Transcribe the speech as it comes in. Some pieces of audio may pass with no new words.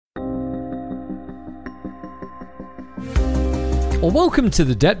Well, welcome to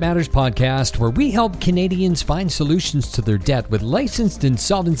the Debt Matters Podcast, where we help Canadians find solutions to their debt with licensed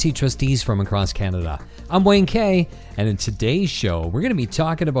insolvency trustees from across Canada. I'm Wayne Kay, and in today's show, we're going to be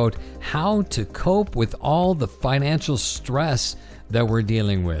talking about how to cope with all the financial stress that we're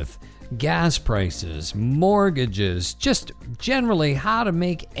dealing with. Gas prices, mortgages, just generally how to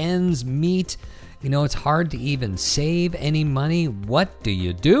make ends meet. You know, it's hard to even save any money. What do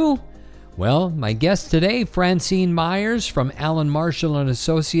you do? Well, my guest today, Francine Myers from Allan Marshall and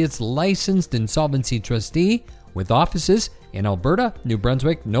Associates, licensed insolvency trustee with offices in Alberta, New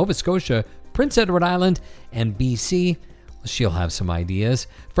Brunswick, Nova Scotia, Prince Edward Island, and BC. She'll have some ideas.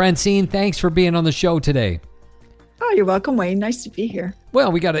 Francine, thanks for being on the show today. Oh, you're welcome, Wayne. Nice to be here.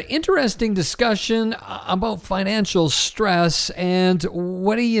 Well, we got an interesting discussion about financial stress, and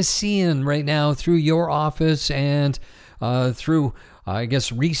what are you seeing right now through your office and through I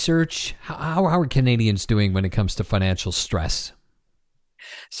guess research? How are Canadians doing when it comes to financial stress?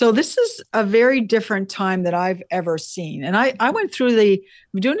 So this is a very different time that I've ever seen. And I went through I've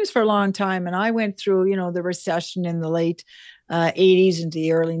been doing this for a long time, and I went through, the recession in the late 80s into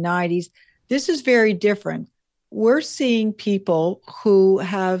the early 90s. This is very different. We're seeing people who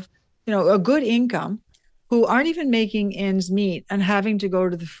have, a good income, who aren't even making ends meet and having to go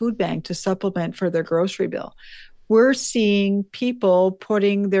to the food bank to supplement for their grocery bill. We're seeing people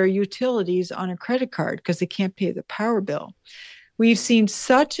putting their utilities on a credit card because they can't pay the power bill. We've seen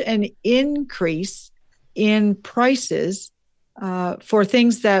such an increase in prices for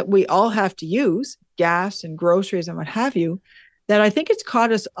things that we all have to use, gas and groceries and what have you, that I think it's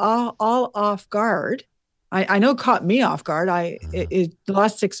caught us all off guard. I know it caught me off guard. The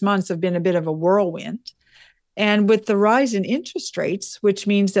last 6 months have been a bit of a whirlwind. And with the rise in interest rates, which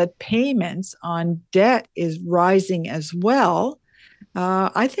means that payments on debt is rising as well,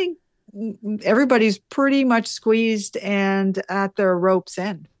 I think everybody's pretty much squeezed and at their rope's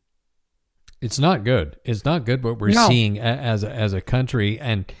end. It's not good. It's not good what we're seeing as a country.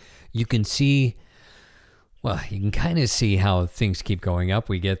 And you can see, you can kind of see how things keep going up.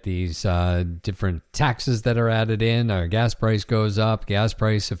 We get these different taxes that are added in. Our gas price goes up. Gas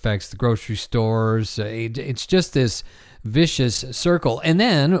price affects the grocery stores. It's just this vicious circle. And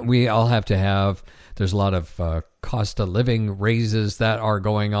then we all have to have, there's a lot of cost of living raises that are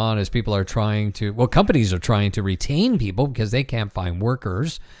going on as people are companies are trying to retain people because they can't find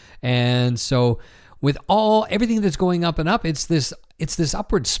workers. And so with everything that's going up and up, it's this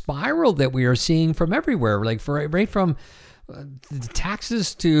upward spiral that we are seeing from everywhere, right from the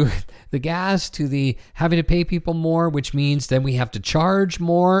taxes to the gas to the having to pay people more, which means then we have to charge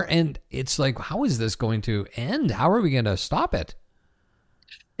more. And it's like, how is this going to end? How are we going to stop it?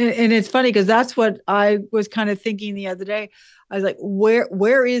 And it's funny because that's what I was kind of thinking the other day. I was like,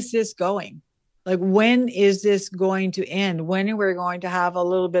 where is this going? Like, when is this going to end? When are we going to have a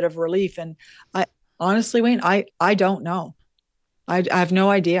little bit of relief? And honestly, Wayne, I don't know. I have no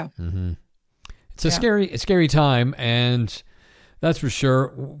idea. Mm-hmm. It's a scary time, and that's for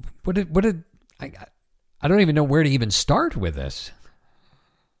sure. I don't even know where to even start with this.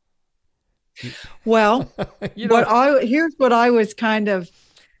 Well, here's what I was kind of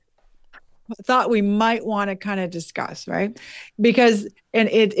thought we might want to kind of discuss, right? Because, and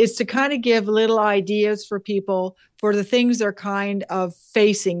it's to kind of give little ideas for people for the things they're kind of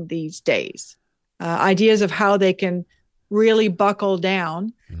facing these days. Ideas of how they can really buckle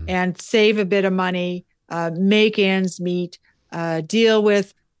down and save a bit of money, make ends meet, deal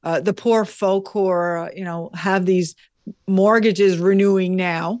with the poor folk who are, have these mortgages renewing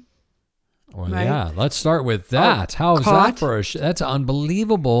now. Well, right? Yeah, let's start with that. How is that for that's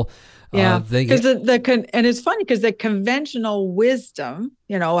unbelievable. Yeah, because and it's funny because the conventional wisdom,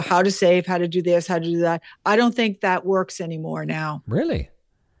 how to save, how to do this, how to do that, I don't think that works anymore now. Really?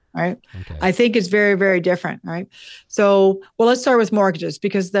 Right. Okay. I think it's very, very different. Right. So, let's start with mortgages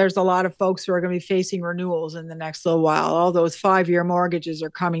because there's a lot of folks who are going to be facing renewals in the next little while. All those 5-year mortgages are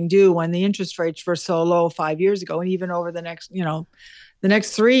coming due when the interest rates were so low 5 years ago. And even over the next, the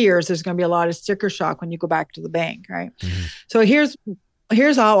next 3 years, there's going to be a lot of sticker shock when you go back to the bank. Right. Mm-hmm. So here's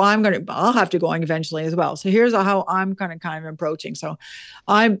how I'll have to go on eventually as well. So here's how I'm kind of approaching. So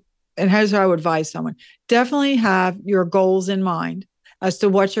and here's how I would advise someone. Definitely have your goals in mind as to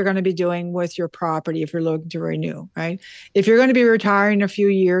what you're going to be doing with your property if you're looking to renew, right? If you're going to be retiring in a few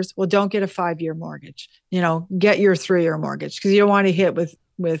years, don't get a 5-year mortgage. Get your 3-year mortgage because you don't want to hit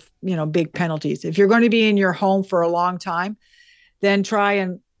with big penalties. If you're going to be in your home for a long time, then try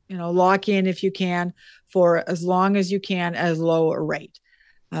and lock in if you can for as long as you can as low a rate.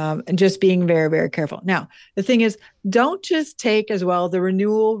 And just being very, very careful. Now, the thing is, don't just take as well the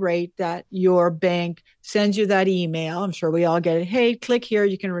renewal rate that your bank sends you that email. I'm sure we all get it. Hey, click here,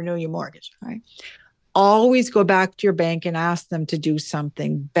 you can renew your mortgage, right? Always go back to your bank and ask them to do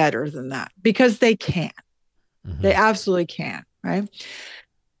something better than that, because they can. Mm-hmm. They absolutely can, right?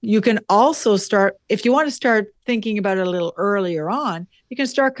 You can also start, if you want to start thinking about it a little earlier on, you can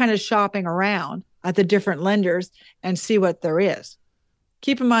start kind of shopping around at the different lenders and see what there is.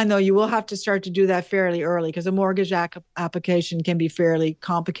 Keep in mind, though, you will have to start to do that fairly early, because a mortgage application can be fairly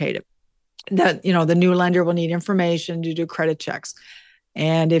complicated. That, the new lender will need information to do credit checks.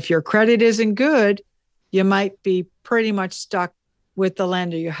 And if your credit isn't good, you might be pretty much stuck with the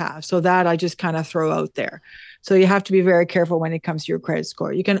lender you have. So that I just kind of throw out there. So you have to be very careful when it comes to your credit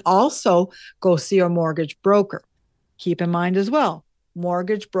score. You can also go see a mortgage broker. Keep in mind as well,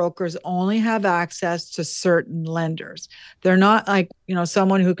 mortgage brokers only have access to certain lenders. They're not like,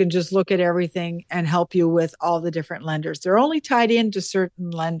 someone who can just look at everything and help you with all the different lenders. They're only tied into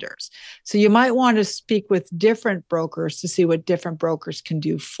certain lenders. So you might want to speak with different brokers to see what different brokers can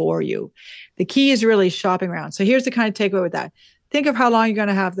do for you. The key is really shopping around. So here's the kind of takeaway with that. Think of how long you're going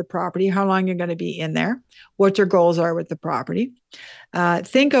to have the property, how long you're going to be in there, what your goals are with the property.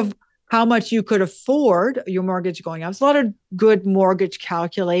 Think of how much you could afford your mortgage going up. There's a lot of good mortgage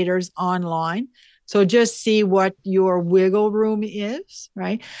calculators online. So just see what your wiggle room is,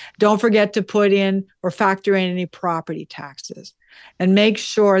 right? Don't forget to put in or factor in any property taxes. And make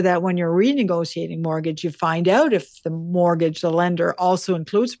sure that when you're renegotiating mortgage, you find out if the lender also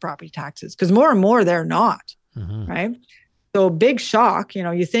includes property taxes, because more and more they're not, right? So big shock,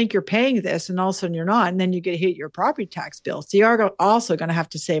 you think you're paying this and all of a sudden you're not, and then you get hit your property tax bill. So you're also going to have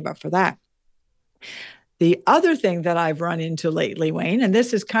to save up for that. The other thing that I've run into lately, Wayne, and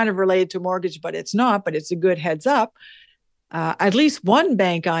this is kind of related to mortgage, but it's not, but it's a good heads up. At least one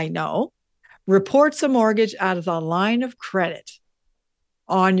bank I know reports a mortgage out of the line of credit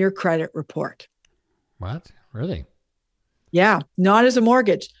on your credit report. What? Really? Yeah, not as a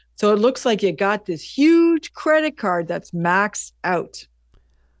mortgage. So it looks like you got this huge credit card that's maxed out.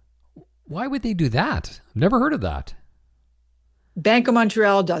 Why would they do that? I've never heard of that. Bank of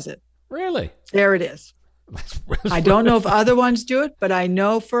Montreal does it. Really? There it is. I don't know if other ones do it, but I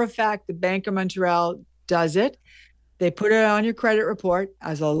know for a fact the Bank of Montreal does it. They put it on your credit report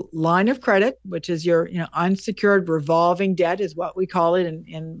as a line of credit, which is your unsecured revolving debt is what we call it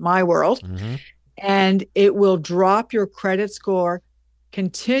in my world. Mm-hmm. And it will drop your credit score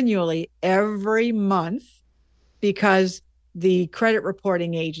continually every month, because the credit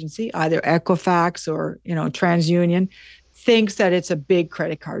reporting agency, either Equifax or TransUnion, thinks that it's a big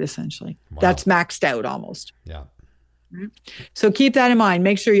credit card essentially. Wow. That's maxed out almost. Yeah. So keep that in mind.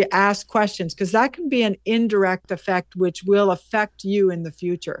 Make sure you ask questions, because that can be an indirect effect which will affect you in the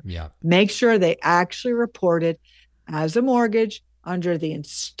future. Yeah. Make sure they actually report it as a mortgage under the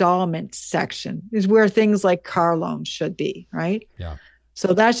installment section, is where things like car loans should be, right? Yeah.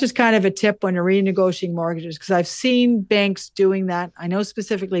 So that's just kind of a tip when you're renegotiating mortgages, because I've seen banks doing that. I know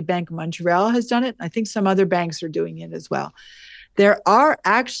specifically Bank of Montreal has done it. I think some other banks are doing it as well. There are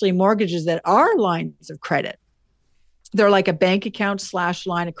actually mortgages that are lines of credit. They're like a bank account /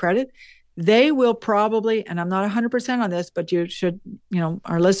 line of credit. They will probably, and I'm not 100% on this, but you should,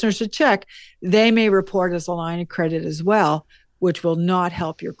 our listeners should check, they may report as a line of credit as well, which will not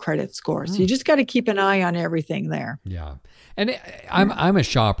help your credit score. So you just got to keep an eye on everything there. Yeah. And I'm a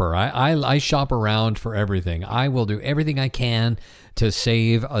shopper. I shop around for everything. I will do everything I can to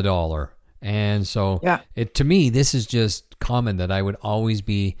save $1. And so to me, this is just common that I would always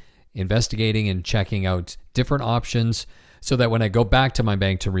be investigating and checking out different options, so that when I go back to my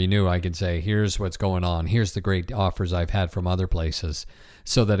bank to renew, I can say, here's what's going on. Here's the great offers I've had from other places,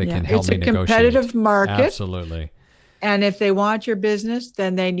 so that it can help me negotiate. It's a competitive market. Absolutely. And if they want your business,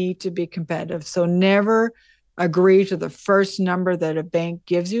 then they need to be competitive. So never agree to the first number that a bank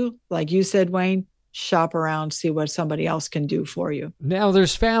gives you. Like you said, Wayne, shop around, see what somebody else can do for you. Now,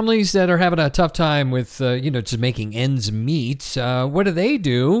 there's families that are having a tough time with, just making ends meet. What do they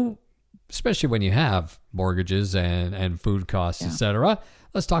do, especially when you have mortgages and food costs, et cetera?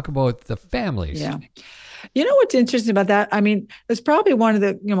 Let's talk about the families. Yeah. You know what's interesting about that? I mean, it's probably one of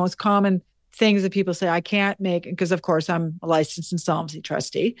the most common things that people say, I can't make, because of course I'm a licensed insolvency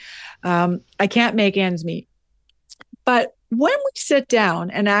trustee. I can't make ends meet. But when we sit down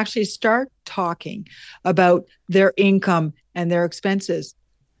and actually start talking about their income and their expenses,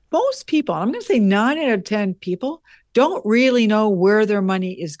 most people, I'm going to say 9 out of 10 people, don't really know where their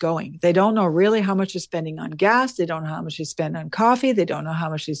money is going. They don't know really how much they're spending on gas. They don't know how much they spend on coffee. They don't know how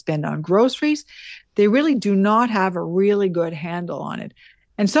much they spend on groceries. They really do not have a really good handle on it.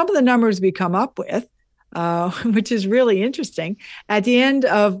 And some of the numbers we come up with, which is really interesting, at the end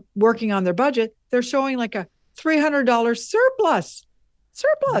of working on their budget, they're showing like a $300 surplus.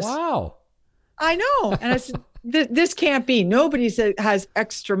 Wow. I know. And I said, this can't be. Nobody has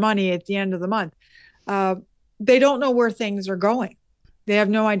extra money at the end of the month. They don't know where things are going. They have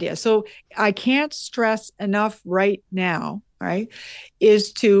no idea. So I can't stress enough right now, right,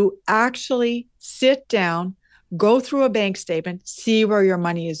 is to actually sit down, go through a bank statement, see where your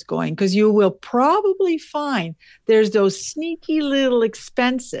money is going, because you will probably find there's those sneaky little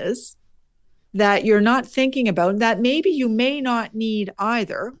expenses that you're not thinking about that maybe you may not need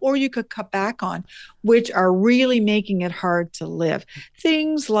either, or you could cut back on, which are really making it hard to live.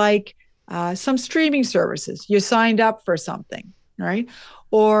 Things like some streaming services. You signed up for something, right?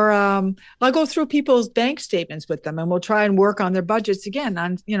 Or I'll go through people's bank statements with them and we'll try and work on their budgets again.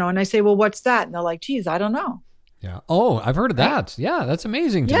 And I say, well, what's that? And they're like, geez, I don't know. Yeah. Oh, I've heard of that. Yeah, that's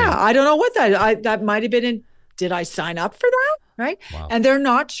amazing to me. I don't know what that might have been did I sign up for that? Right. Wow. And they're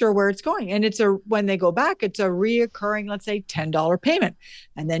not sure where it's going. And when they go back, it's a reoccurring, let's say $10 payment.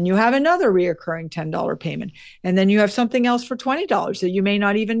 And then you have another reoccurring $10 payment. And then you have something else for $20 that you may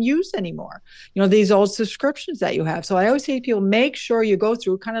not even use anymore. These old subscriptions that you have. So I always say to people, make sure you go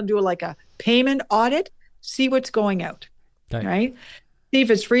through, kind of do like a payment audit, see what's going out. Okay. Right. See if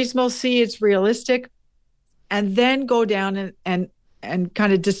it's reasonable, see it's realistic, and then go down and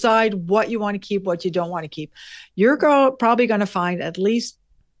kind of decide what you want to keep, what you don't want to keep. You're probably going to find at least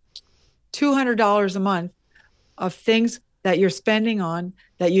 $200 a month of things that you're spending on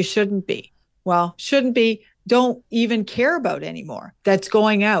that you shouldn't be. Well, shouldn't be, don't even care about anymore. That's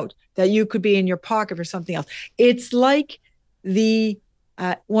going out, that you could be in your pocket for something else. It's like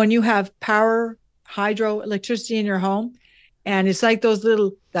when you have power, hydro, electricity in your home, and it's like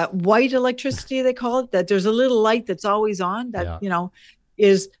that white electricity, they call it, that there's a little light that's always on that,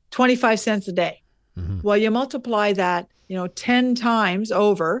 is 25 cents a day. Mm-hmm. Well, you multiply that, 10 times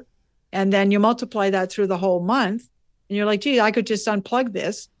over, and then you multiply that through the whole month. And you're like, gee, I could just unplug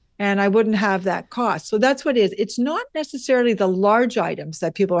this and I wouldn't have that cost. So that's what it is. It's not necessarily the large items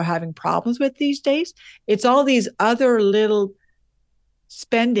that people are having problems with these days. It's all these other little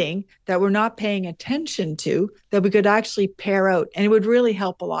spending that we're not paying attention to that we could actually pare out, and it would really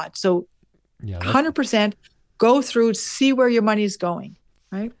help a lot. So 100% go through, see where your money is going,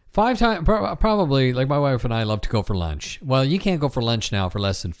 right? 5 times, probably, like my wife and I love to go for lunch. Well, you can't go for lunch now for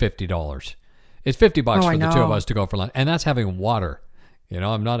less than $50. It's $50 for the two of us to go for lunch, and that's having water.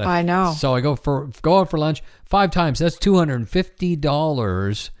 I'm not I know. So I go out for lunch 5 times. That's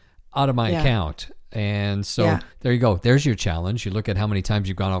 $250 out of my account. And so there you go. There's your challenge. You look at how many times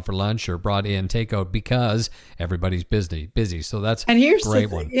you've gone out for lunch or brought in takeout because everybody's busy. So that's a great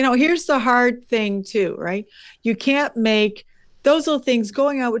one. Here's the hard thing too, right? You can't make those little things,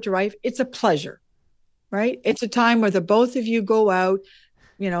 going out with your wife. It's a pleasure, right? It's a time where the both of you go out,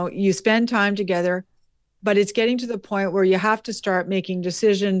 you spend time together, but it's getting to the point where you have to start making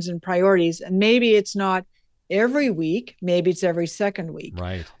decisions and priorities. And maybe it's not every week, maybe it's every second week.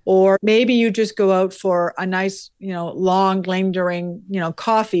 Right. Or maybe you just go out for a nice, long, lingering,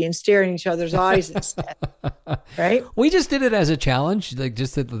 coffee and stare in each other's eyes instead. Right? We just did it as a challenge. Like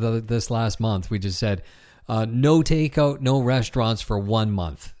just this last month, we just said, no takeout, no restaurants for 1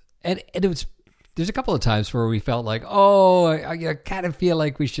 month. And it was, there's a couple of times where we felt like, I kind of feel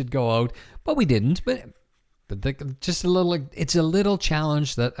like we should go out, but we didn't. But just it's a little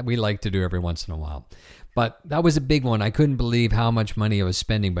challenge that we like to do every once in a while. But that was a big one. I couldn't believe how much money I was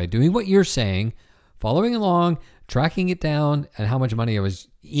spending by doing what you're saying, following along, tracking it down, and how much money I was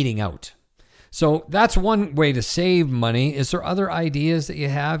eating out. So that's one way to save money. Is there other ideas that you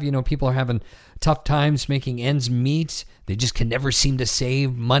have? People are having tough times making ends meet. They just can never seem to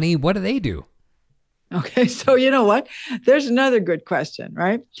save money. What do they do? Okay, so you know what? There's another good question,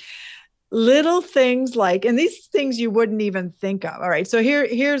 right? Little things like, and these things you wouldn't even think of. All right, so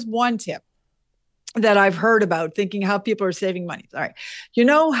here's one tip that I've heard about, thinking how people are saving money. All right. You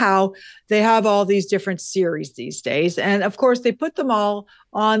know how they have all these different series these days. And of course, they put them all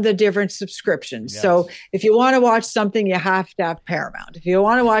on the different subscriptions. Yes. So if you want to watch something, you have to have Paramount. If you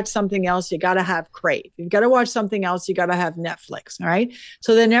want to watch something else, you got to have Crave. If you've got to watch something else, you got to have Netflix. All right.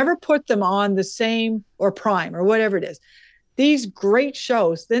 So they never put them on the same, or Prime, or whatever it is. These great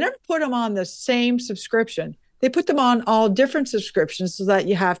shows, they never put them on the same subscription. They put them on all different subscriptions so that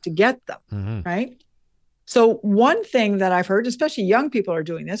you have to get them, right? So one thing that I've heard, especially young people are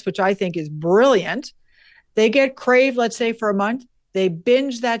doing this, which I think is brilliant. They get Crave, let's say, for a month. They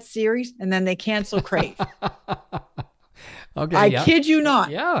binge that series and then they cancel Crave. Okay, I kid you not.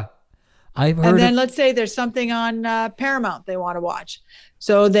 Yeah. I've heard. And then let's say there's something on Paramount they want to watch.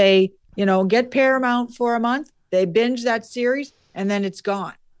 So they, get Paramount for a month, they binge that series, and then it's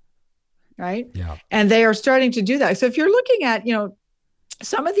gone. Right. Yeah. And they are starting to do that. So if you're looking at,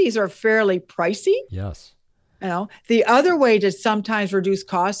 some of these are fairly pricey. Yes. The other way to sometimes reduce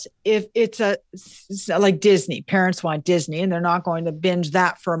costs, if it's like Disney, parents want Disney and they're not going to binge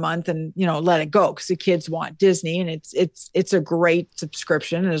that for a month and, let it go because the kids want Disney, and it's a great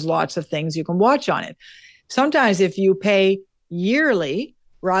subscription. There's lots of things you can watch on it. Sometimes if you pay yearly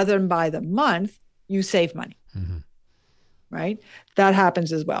rather than by the month, you save money, right? That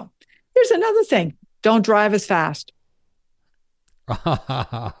happens as well. Here's another thing. Don't drive as fast.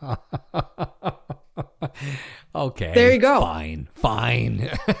 Okay. There you go. Fine.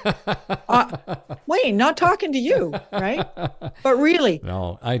 Wayne, not talking to you, right? But really.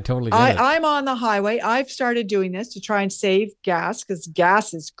 No, I totally get it. I'm on the highway. I've started doing this to try and save gas because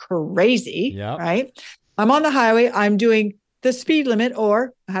gas is crazy, right? I'm on the highway. I'm doing the speed limit,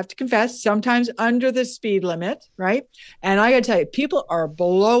 or I have to confess, sometimes under the speed limit, right? And I got to tell you, people are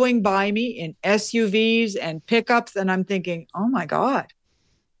blowing by me in SUVs and pickups, and I'm thinking, oh my God.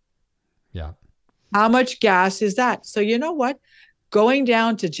 Yeah. How much gas is that? So you know what? Going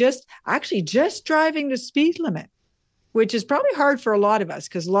down to just driving the speed limit, which is probably hard for a lot of us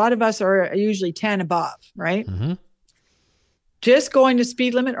because a lot of us are usually 10 above, right? Mm-hmm. Just going to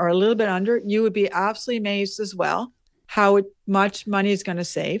speed limit or a little bit under, you would be absolutely amazed as well how much money is going to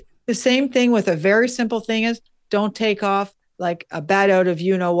save. The same thing with a very simple thing is don't take off like a bat out of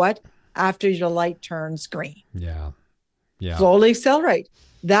you-know-what after your light turns green. Yeah. Slowly accelerate.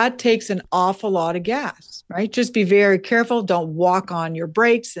 That takes an awful lot of gas, right? Just be very careful. Don't walk on your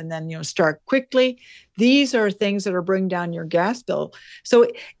brakes and then, start quickly. These are things that are bringing down your gas bill. So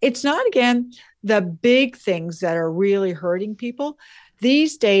it's not, again, the big things that are really hurting people.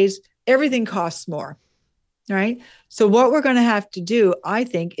 These days, everything costs more, right? So what we're going to have to do, I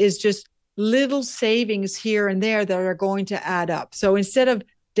think, is just little savings here and there that are going to add up. So instead of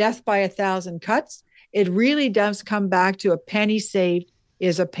death by 1,000 cuts, it really does come back to a penny saved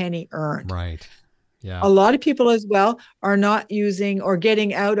is a penny earned. Right. Yeah. A lot of people as well are not using or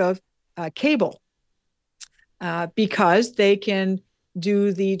getting out of cable because they can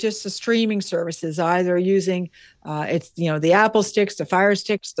do the streaming services, either using the Apple sticks, the Fire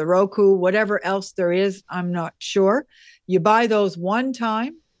Sticks, the Roku, whatever else there is. I'm not sure. You buy those one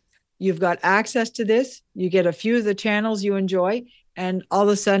time, you've got access to this, you get a few of the channels you enjoy, and all of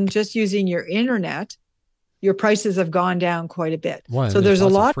a sudden, just using your internet, your prices have gone down quite a bit. Well, so there's a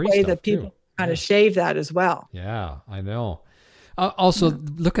lot of way that people too. kind of shave that as well. Yeah, I know. Also,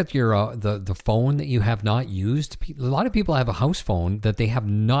 look at your the phone that you have not used. A lot of people have a house phone that they have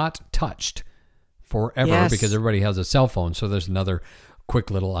not touched forever because everybody has a cell phone. So there's another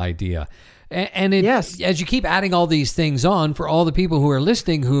quick little idea. And as you keep adding all these things on, for all the people who are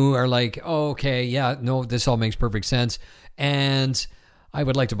listening who are like, oh, okay, yeah, no, this all makes perfect sense, and I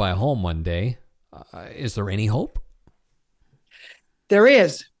would like to buy a home one day. Is there any hope? There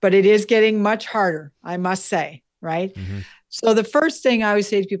is, but it is getting much harder, I must say, right? Mm-hmm. So the first thing I always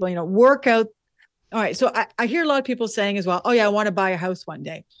say to people, work out. All right. So I hear a lot of people saying as well, oh yeah, I want to buy a house one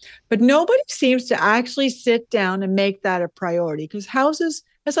day, but nobody seems to actually sit down and make that a priority, because houses,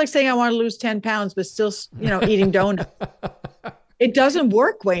 it's like saying I want to lose 10 pounds, but still, eating donuts. It doesn't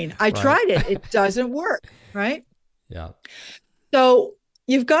work, Wayne. I tried it. It doesn't work. Right. Yeah. So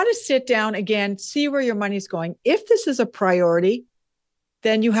you've got to sit down again, see where your money's going. If this is a priority,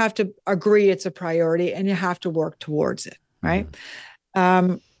 then you have to agree it's a priority and you have to work towards it. Right.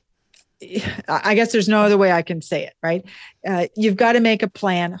 Mm-hmm. I guess there's no other way I can say it. Right. You've got to make a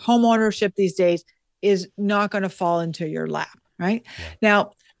plan. Home ownership these days is not going to fall into your lap. Right. Yeah.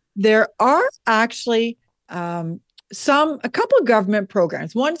 Now, there are actually a couple of government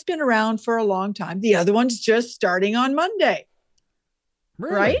programs. One's been around for a long time. The other one's just starting on Monday.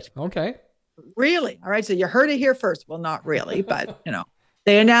 Really? Right. Okay. Really. All right. So you heard it here first. Well, not really, but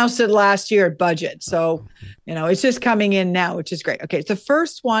they announced it last year at budget. So, it's just coming in now, which is great. Okay. The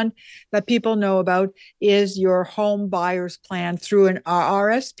first one that people know about is your home buyer's plan through an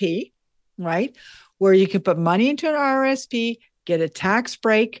RRSP, right? Where you can put money into an RRSP, get a tax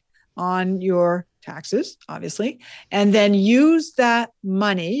break on your taxes, obviously, and then use that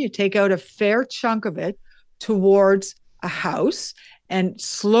money. You take out a fair chunk of it towards a house and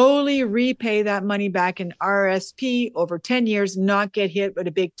slowly repay that money back in RRSP over 10 years, not get hit with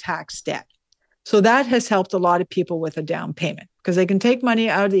a big tax debt. So that has helped a lot of people with a down payment, because they can take money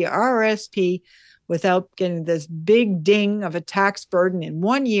out of the RRSP without getting this big ding of a tax burden in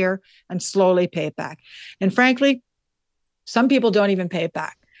 1 year and slowly pay it back. And frankly, some people don't even pay it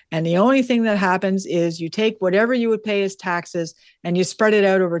back. And the only thing that happens is you take whatever you would pay as taxes and you spread it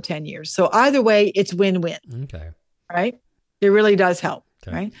out over 10 years. So either way, it's win-win. Okay. Right? It really does help.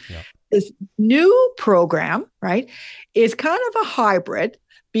 Okay. Right? Yep. This new program, right, is kind of a hybrid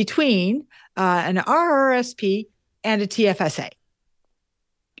between an RRSP and a TFSA.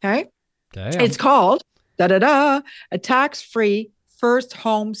 Okay. It's called a tax-free first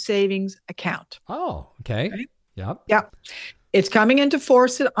home savings account. Oh, okay. Yep. Yep. It's coming into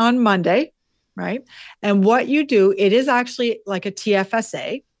force on Monday, right? And what you do, it is actually like a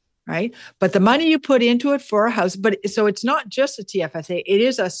TFSA, right? But the money you put into it for a house, so it's not just a TFSA, it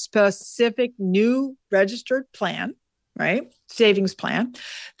is a specific new registered plan, right? Savings plan.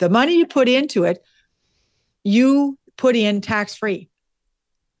 The money you put into it, you put in tax-free.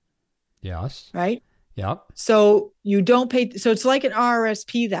 Yes. Right? Yep. So you don't pay. So it's like an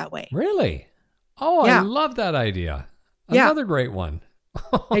RRSP that way. Really? Oh, yeah. I love that idea. Another great one.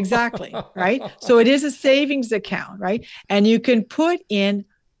 Exactly. Right. So it is a savings account, right? And you can put in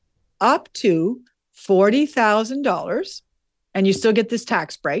up to $40,000 and you still get this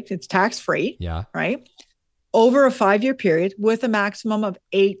tax break. It's tax free. Yeah. Right. Over a 5-year period with a maximum of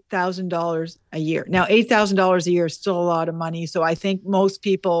 $8,000 a year. Now, $8,000 a year is still a lot of money. So I think most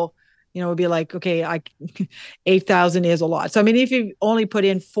people, would be like, okay, 8,000 is a lot. So, I mean, if you only put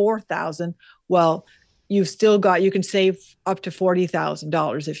in 4,000, well, you can save up to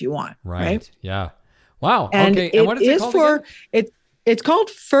 $40,000 if you want. Right. Yeah. Wow. And okay. And what is it called again? It's called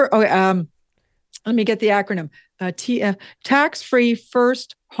let me get the acronym. Tax-free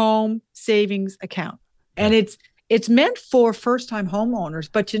first home savings account. And it's meant for first-time homeowners.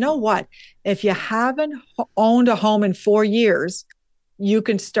 But you know what? If you haven't owned a home in 4 years, you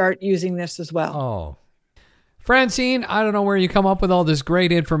can start using this as well. Oh, Francine, I don't know where you come up with all this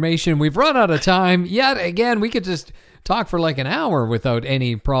great information. We've run out of time. Yet again, we could just talk for like an hour without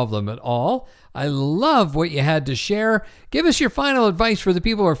any problem at all. I love what you had to share. Give us your final advice for the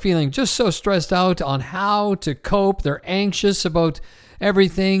people who are feeling just so stressed out on how to cope. They're anxious about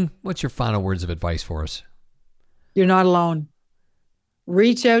everything. What's your final words of advice for us? You're not alone.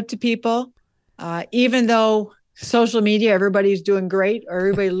 Reach out to people. Even though social media, everybody's doing great, or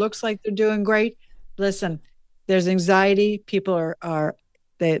everybody looks like they're doing great. Listen, there's anxiety. People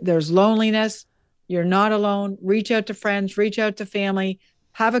there's loneliness. You're not alone. Reach out to friends, reach out to family,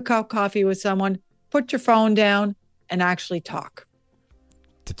 have a cup of coffee with someone, put your phone down and actually talk.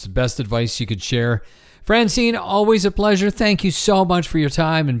 That's the best advice you could share. Francine, always a pleasure. Thank you so much for your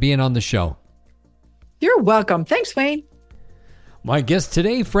time and being on the show. You're welcome. Thanks, Wayne. My guest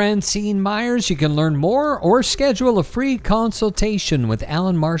today, Francine Myers. You can learn more or schedule a free consultation with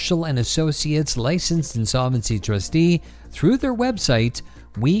Alan Marshall and Associates, licensed insolvency trustee, through their website,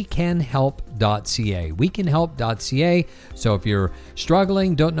 wecanhelp.ca. Wecanhelp.ca. So if you're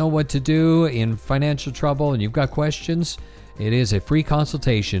struggling, don't know what to do, in financial trouble, and you've got questions, it is a free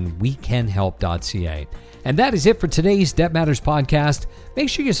consultation, wecanhelp.ca. And that is it for today's Debt Matters podcast. Make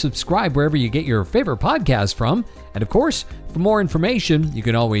sure you subscribe wherever you get your favorite podcast from. And of course, for more information, you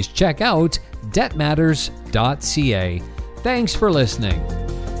can always check out debtmatters.ca. Thanks for listening.